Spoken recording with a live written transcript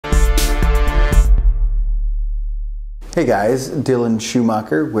Hey guys, Dylan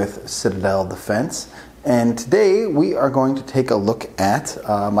Schumacher with Citadel Defense, and today we are going to take a look at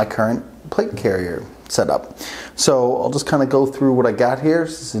my current plate carrier setup. So I'll just kind of go through what I got here.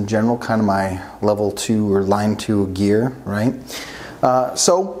 This is in general kind of my level 2 or line 2 gear, right?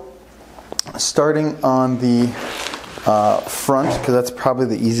 So starting on the front, because that's probably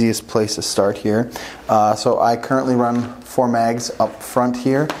the easiest place to start here. So I currently run 4 mags up front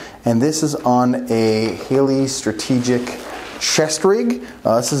here, and this is on a Haley Strategic chest rig.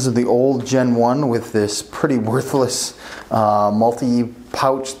 This is the old Gen 1 with this pretty worthless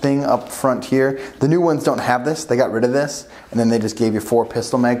multi-pouch thing up front here. The new ones don't have this. They got rid of this, and then they just gave you 4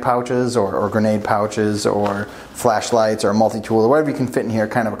 pistol mag pouches or grenade pouches or flashlights or a multi-tool or whatever you can fit in here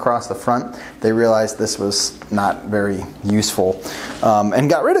kind of across the front. They realized this was not very useful and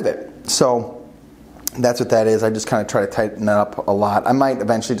got rid of it. So that's what that is. I just kind of try to tighten it up a lot. I might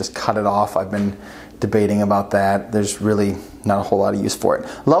eventually just cut it off. I've been debating about that. There's really not a whole lot of use for it.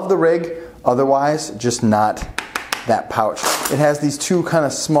 Love the rig, otherwise, just not that pouch. It has these 2 kind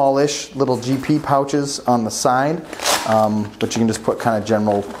of smallish little GP pouches on the side, but you can just put kind of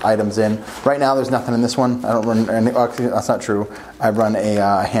general items in. Right now there's nothing in this one. I don't run any, actually that's not true. I run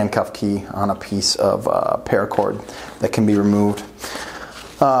a handcuff key on a piece of paracord that can be removed.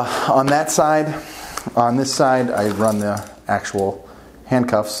 On that side, on this side, I run the actual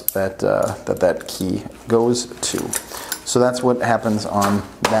handcuffs that key goes to. So that's what happens on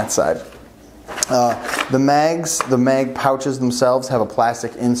that side. The mag pouches themselves have a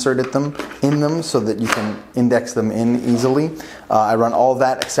plastic insert in them so that you can index them in easily. I run all of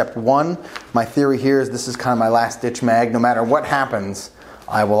that except one. My theory here is this is kind of my last ditch mag. No matter what happens,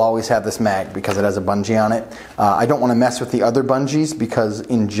 I will always have this mag because it has a bungee on it. I don't want to mess with the other bungees because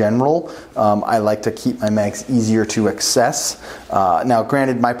in general, I like to keep my mags easier to access. Now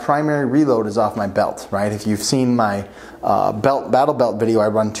granted, my primary reload is off my belt, right? If you've seen my battle belt video, I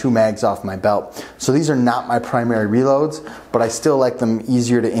run 2 mags off my belt. So these are not my primary reloads, but I still like them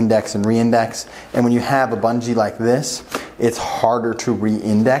easier to index and re-index. And when you have a bungee like this, it's harder to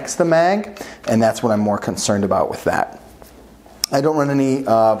re-index the mag, and that's what I'm more concerned about with that. I don't run any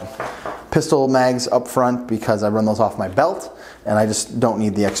pistol mags up front because I run those off my belt, and I just don't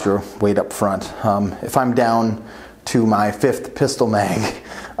need the extra weight up front. If I'm down to my 5th pistol mag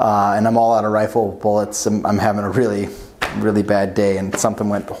and I'm all out of rifle bullets, I'm having a really bad day and something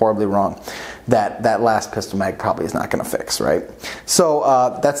went horribly wrong, that last pistol mag probably is not going to fix, right?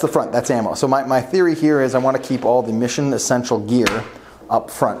 So that's the front, that's ammo. So my theory here is I want to keep all the mission essential gear up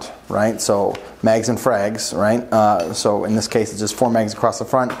front, right? So mags and frags, right? So in this case, it's just 4 mags across the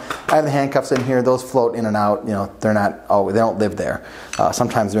front. I have the handcuffs in here. Those float in and out. You know, they're not always, they don't live there.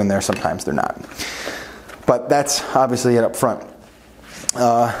 Sometimes they're in there, sometimes they're not. But that's obviously it up front.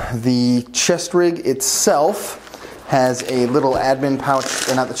 The chest rig itself has a little admin pouch,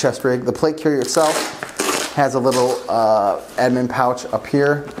 not the chest rig. The plate carrier itself has a little admin pouch up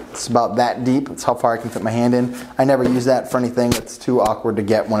here. It's about that deep. It's how far I can fit my hand in. I never use that for anything. It's too awkward to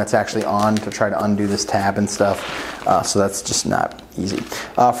get when it's actually on to try to undo this tab and stuff. So that's just not easy.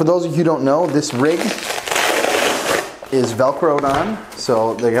 For those of you who don't know, this rig is Velcroed on.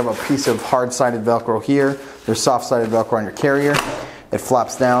 So they have a piece of hard-sided Velcro here. There's soft-sided Velcro on your carrier. It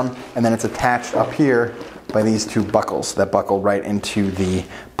flops down, and then it's attached up here by these 2 buckles that buckle right into the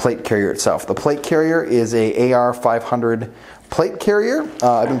plate carrier itself. The plate carrier is a AR-500 plate carrier.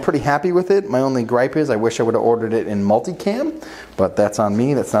 I've been pretty happy with it. My only gripe is I wish I would have ordered it in multicam, but that's on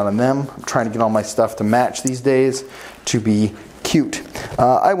me, that's not on them. I'm trying to get all my stuff to match these days to be cute.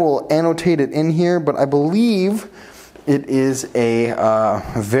 I will annotate it in here, but I believe it is a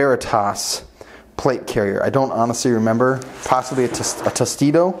Veritas plate carrier. I don't honestly remember. Possibly a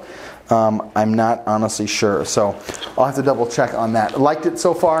Tostido. I'm not honestly sure, so I'll have to double check on that. Liked it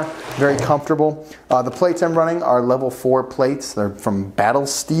so far, very comfortable. The plates I'm running are level 4 plates. They're from Battle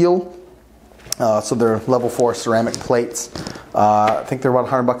Steel, so they're level 4 ceramic plates. I think they're about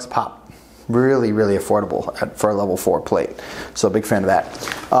 $100 a pop. Really affordable for a level 4 plate, so big fan of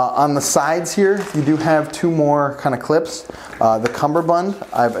that. On the sides here, you do have 2 more kind of clips. The cummerbund,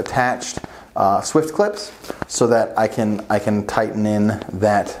 I've attached Swift clips so that I can tighten in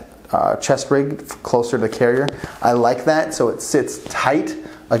that chest rig closer to the carrier. I like that so it sits tight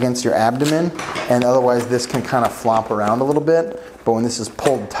against your abdomen, and otherwise this can kind of flop around a little bit, but when this is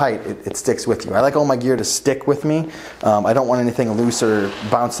pulled tight, it sticks with you. I like all my gear to stick with me. I don't want anything loose or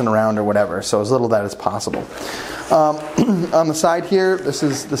bouncing around or whatever, so as little of that as possible. On the side here, this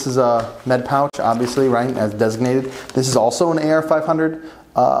is a med pouch, obviously, right, as designated. This is also an AR-500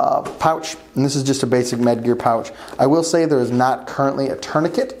 pouch, and this is just a basic med gear pouch. I will say there is not currently a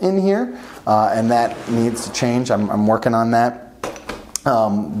tourniquet in here, and that needs to change. I'm working on that.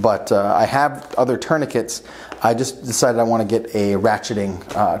 But I have other tourniquets. I just decided I want to get a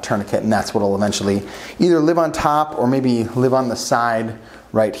ratcheting tourniquet, and that's what will eventually either live on top or maybe live on the side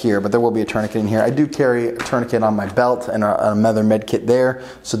right here, but there will be a tourniquet in here. I do carry a tourniquet on my belt and another med kit there,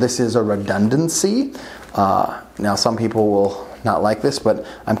 so this is a redundancy. Now some people will not like this, but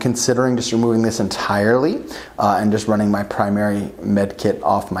I'm considering just removing this entirely and just running my primary med kit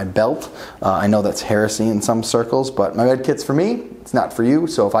off my belt. I know that's heresy in some circles, but my med kit's for me, it's not for you,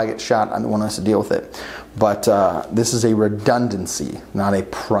 so if I get shot, I'm the one who has to deal with it. But this is a redundancy, not a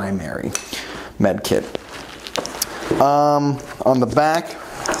primary med kit. On the back,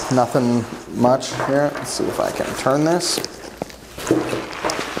 nothing much here. Let's see if I can turn this.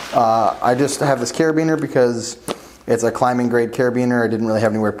 I just have this carabiner because it's a climbing grade carabiner. I didn't really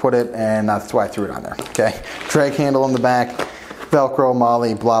have anywhere to put it, and that's why I threw it on there. Okay, drag handle on the back, Velcro,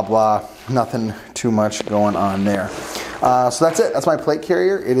 Molly, blah blah. Nothing too much going on there. So that's it. That's my plate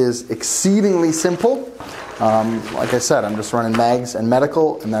carrier. It is exceedingly simple. Like I said, I'm just running mags and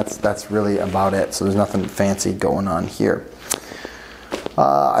medical, and that's really about it. So there's nothing fancy going on here.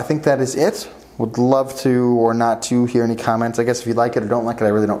 I think that is it. Would love to or not to hear any comments. I guess if you like it or don't like it, I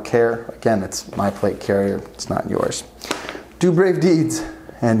really don't care. Again, it's my plate carrier. It's not yours. Do brave deeds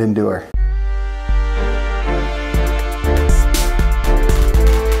and endure.